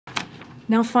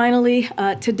Now, finally,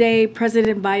 today,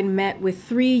 President Biden met with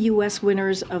 3 U.S.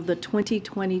 winners of the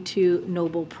 2022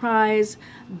 Nobel Prize.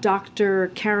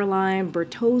 Dr. Caroline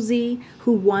Bertozzi,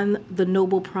 who won the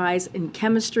Nobel Prize in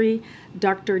Chemistry,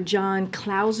 Dr. John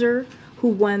Clauser, who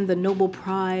won the Nobel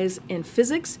Prize in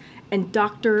Physics, and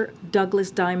Dr.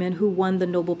 Douglas Diamond, who won the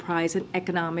Nobel Prize in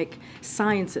Economic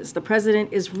Sciences. The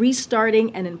president is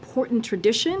restarting an important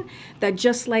tradition that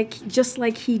just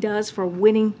like he does for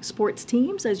winning sports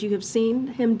teams, as you have seen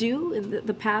him do in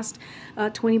the past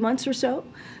 20 months or so,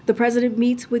 the president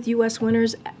meets with U.S.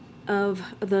 winners of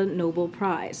the Nobel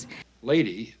Prize.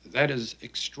 Lady, that is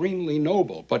extremely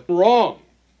noble, but wrong.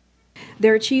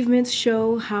 Their achievements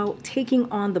show how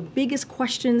taking on the biggest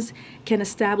questions can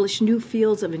establish new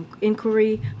fields of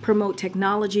inquiry, promote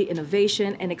technology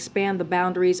innovation, and expand the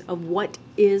boundaries of what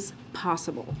is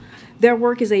possible. Their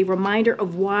work is a reminder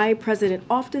of why President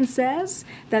often says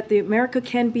that America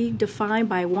can be defined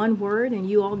by one word, and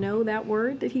you all know that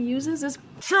word that he uses is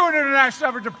true international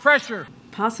effort to pressure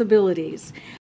possibilities.